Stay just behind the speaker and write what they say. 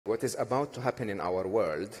what is about to happen in our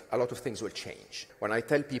world, a lot of things will change. When I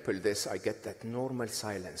tell people this, I get that normal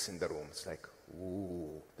silence in the room. It's like,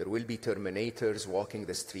 ooh, there will be Terminators walking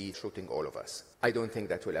the street shooting all of us. I don't think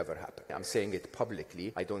that will ever happen. I'm saying it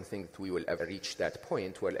publicly. I don't think we will ever reach that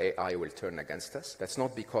point where AI will turn against us. That's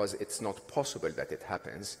not because it's not possible that it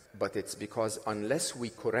happens, but it's because unless we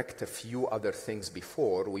correct a few other things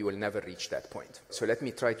before, we will never reach that point. So let me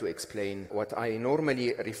try to explain what I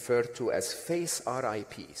normally refer to as face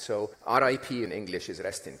RIP. So RIP in English is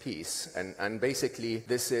rest in peace. And basically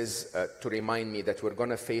this is to remind me that we're going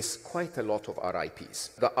to face quite a lot of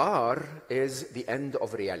RIPs. The R is the end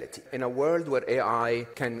of reality. In a world where AI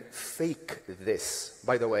can fake this,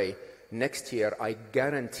 by the way, next year, I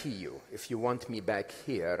guarantee you, if you want me back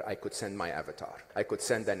here, I could send my avatar. I could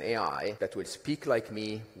send an AI that will speak like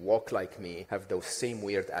me, walk like me, have those same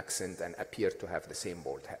weird accent, and appear to have the same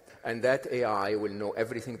bald head. And that AI will know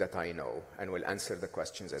everything that I know and will answer the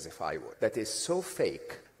questions as if I would. That is so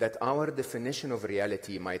fake that our definition of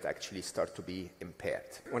reality might actually start to be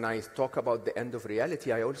impaired. When I talk about the end of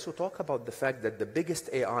reality, I also talk about the fact that the biggest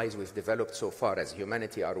AIs we've developed so far as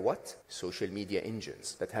humanity are what? Social media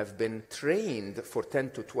engines that have been trained for 10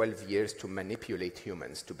 to 12 years to manipulate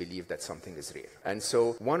humans to believe that something is real. And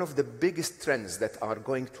so one of the biggest trends that are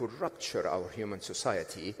going to rupture our human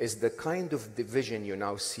society is the kind of division you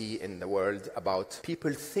now see in the world about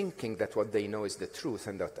people thinking that what they know is the truth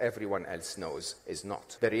and that everyone else knows is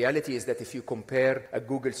not. The reality is that if you compare a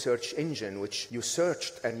Google search engine, which you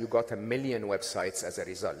searched and you got 1 million websites as a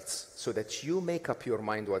result, so that you make up your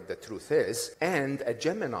mind what the truth is, and a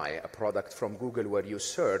Gemini, a product from Google where you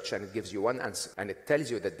search and it gives you one answer, and it tells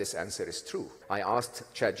you that this answer is true. I asked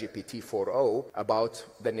ChatGPT 4.0 about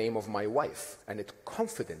the name of my wife, and it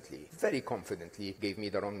confidently, very confidently, gave me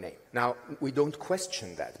the wrong name. Now, we don't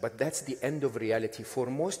question that, but that's the end of reality for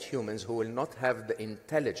most humans who will not have the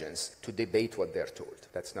intelligence to debate what they're told.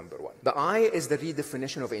 That's number one. The I is the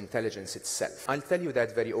redefinition of intelligence itself. I'll tell you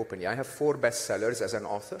that very openly. I have 4 bestsellers as an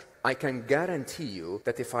author. I can guarantee you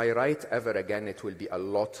that if I write ever again, it will be a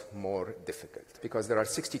lot more difficult because there are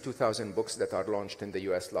 62,000 books that are launched in the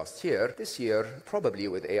US last year. This year, probably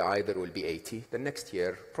with AI, there will be 80. The next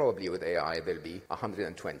year, probably with AI, there'll be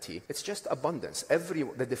 120. It's just abundance.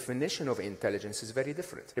 The definition of intelligence is very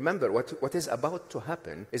different. Remember, what is about to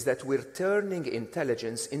happen is that we're turning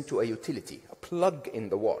intelligence into a utility, a plug in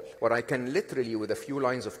the wall, where I can literally, with a few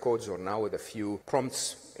lines of codes or now with a few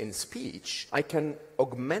prompts in speech, I can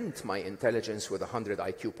augment my intelligence with 100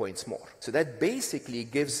 IQ points more. So that basically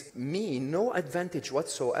gives me no advantage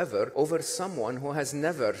whatsoever over someone who has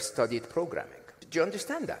never studied programming. Do you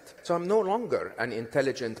understand that? So I'm no longer an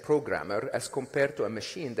intelligent programmer as compared to a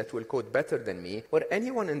machine that will code better than me, where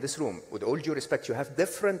anyone in this room, with all due respect, you have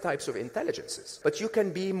different types of intelligences. But you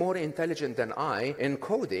can be more intelligent than I in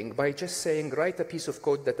coding by just saying, write a piece of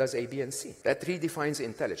code that does A, B, and C. That redefines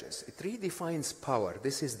intelligence. It redefines power.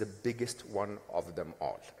 This is the biggest one of them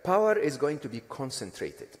all. Power is going to be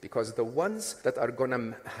concentrated because the ones that are going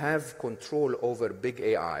to have control over big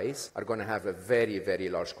AIs are going to have a very, very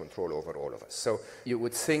large control over all of us. So you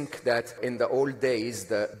would think that in the old days,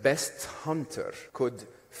 the best hunter could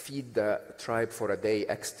feed the tribe for a day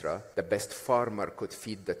extra, the best farmer could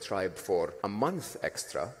feed the tribe for a month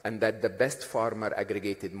extra, and that the best farmer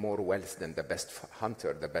aggregated more wealth than the best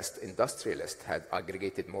hunter, the best industrialist had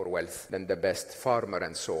aggregated more wealth than the best farmer,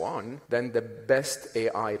 and so on, then the best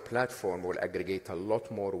AI platform will aggregate a lot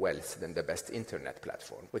more wealth than the best internet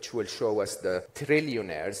platform, which will show us the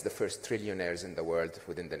trillionaires, the first trillionaires in the world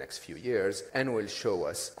within the next few years, and will show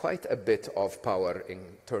us quite a bit of power in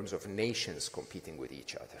terms of nations competing with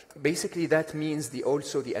each other. Basically, that means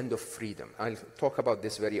also the end of freedom. I'll talk about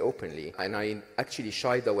this very openly, and I actually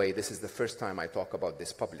shied away. This is the first time I talk about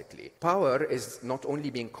this publicly. Power is not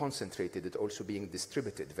only being concentrated, it's also being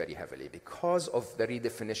distributed very heavily. Because of the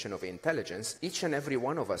redefinition of intelligence, each and every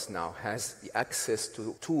one of us now has the access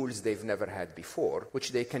to tools they've never had before,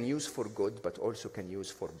 which they can use for good, but also can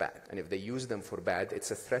use for bad. And if they use them for bad,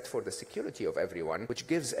 it's a threat for the security of everyone, which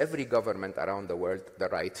gives every government around the world the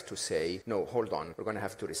right to say, no, hold on, we're going to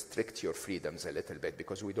have to restrict your freedoms a little bit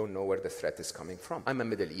because we don't know where the threat is coming from. I'm a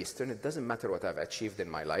Middle Eastern. It doesn't matter what I've achieved in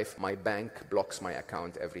my life. My bank blocks my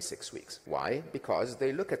account every 6 weeks. Why? Because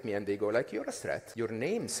they look at me and they go like, you're a threat. Your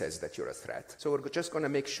name says that you're a threat. So we're just going to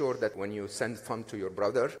make sure that when you send funds to your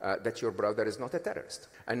brother, that your brother is not a terrorist.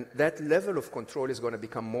 And that level of control is going to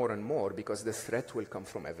become more and more because the threat will come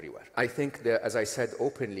from everywhere. I think that, as I said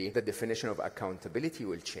openly, the definition of accountability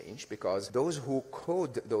will change because those who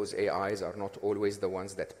code those AIs are not always the ones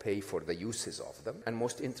ones that pay for the uses of them. And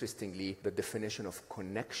most interestingly, the definition of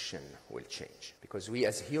connection will change. Because we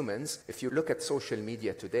as humans, if you look at social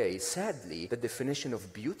media today, sadly, the definition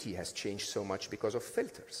of beauty has changed so much because of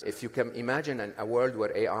filters. If you can imagine a world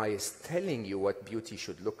where AI is telling you what beauty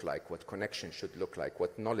should look like, what connection should look like,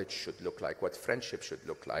 what knowledge should look like, what friendship should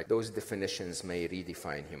look like, those definitions may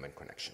redefine human connection.